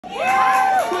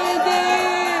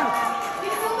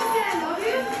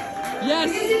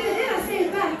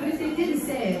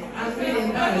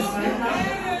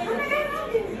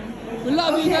We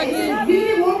love you, Dagny. Do you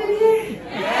get warm in here?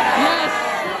 Yes.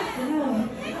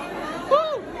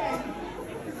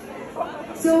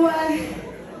 So,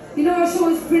 you know, our show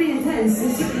is pretty intense.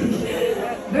 It's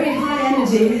very high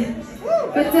energy.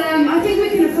 But I think we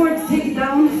can afford to take it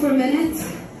down for a minute.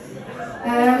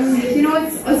 You know,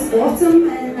 it's autumn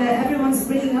and everyone's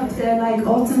bringing up their like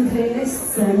autumn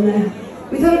playlists, and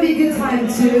we thought it'd be a good time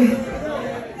to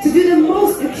do the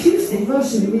most acoustic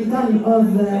version we've done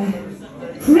of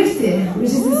Pretty, which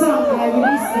is the song I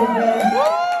released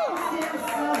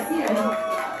last year.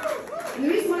 And the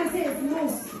reason why I say it's the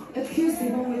most acoustic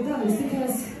one we've done is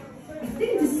because I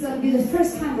think this is going to be the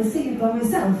first time I sing it by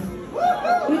myself.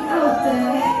 Without,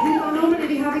 you know, normally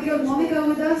we have a girl Monica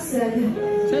with us, and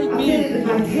I played it with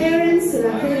my parents, and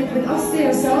I played it with Astrid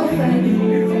herself, and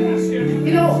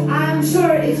you know, I'm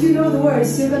sure if you know the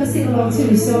words, you're going to sing along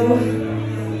too, so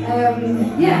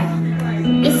yeah,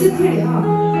 it's too pretty,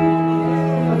 huh?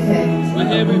 Okay. We're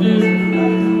here with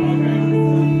you.